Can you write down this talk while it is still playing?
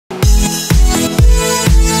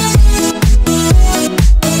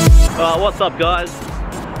What's up guys?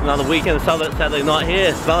 Another weekend, Saturday night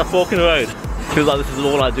here, another fork in the road. Feels like this is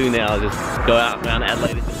all I do now, just go out around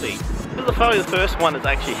Adelaide to see. This is probably the first one that's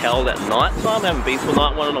actually held at night time. I haven't been to a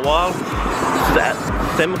night one in a while. This is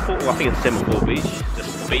at Semaphore, I think it's Semaphore Beach.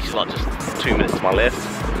 Just the beach is like just 2 minutes to my left.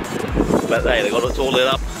 But hey, they got it all lit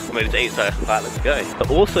up, I'm ready to eat, so alright, let's go.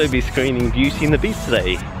 I'll also be screening Beauty and the Beast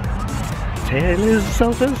today. Taylor's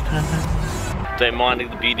Sultan's time. Don't mind the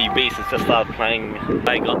Beauty Beast, it's just started playing.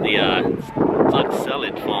 I got the it's like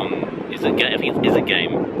Salad from I think it's a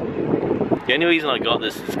game. The only reason I got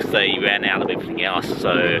this is because they ran out of everything else.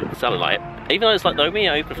 So Salad, like, even though it's like they've been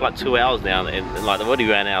open for like 2 hours now, and like they've already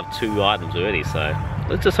ran out of 2 items already. So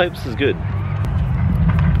let's just hope this is good.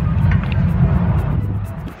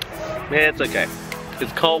 Yeah, it's okay.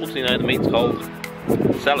 It's cold, you know, the meat's cold.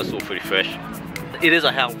 The salad's still pretty fresh. It is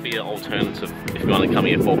a healthier alternative if you want to come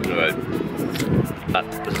here fork in the road. But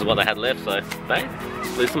this is what I had left, so hey,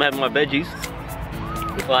 at least I'm having my veggies.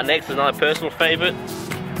 Right, next is another personal favourite,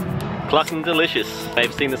 Clucking Delicious. If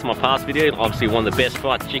you've seen this in my past video, obviously one of the best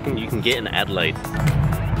fried chicken you can get in Adelaide.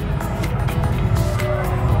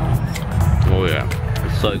 Oh yeah,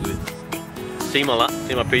 it's so good. See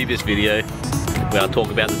my previous video where I talk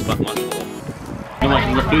about this much more.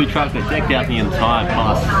 There's a food truck that decked out the entire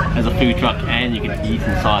place as a food truck, and you can eat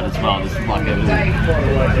inside as well. This is like a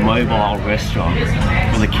little mobile restaurant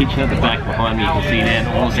with a kitchen at the back behind me. You can see there, and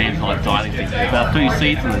all the inside dining seats. About 3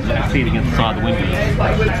 seats, and there's a seating inside the windows.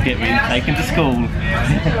 Let's get ready to take him to school.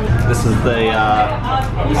 This is the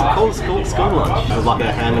school lunch. It's like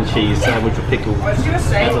a ham and cheese sandwich with pickles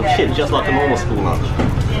and some shit, just like a normal school lunch.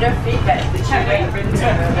 No feedback. The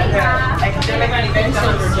academic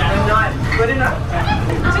good enough.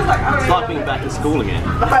 It's like being back at school again.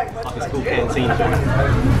 Like a school canteen. Yeah,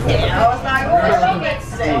 I was like, oh, she gets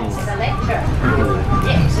the lecture.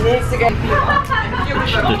 Yeah, she needs to go.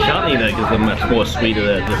 The chutney though gives them much more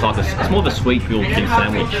sweeter. It's like it's more of a sweet grilled cheese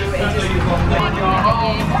sandwich.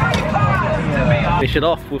 Finish it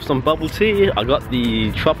off with some bubble tea. I got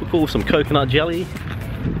the tropical, some coconut jelly.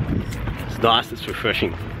 It's nice, it's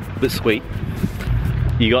refreshing. A bit sweet.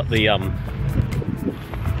 You got the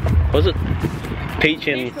what was it? Peach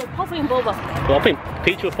and popping boba.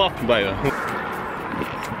 Peach with popping boba.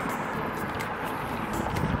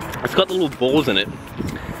 It's got the little balls in it,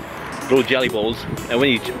 little jelly balls, and when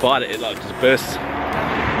you bite it, it like just bursts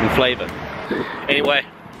in flavour. Anyway,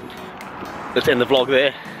 let's end the vlog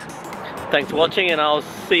there. Thanks for watching, and I'll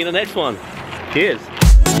see you in the next one. Cheers.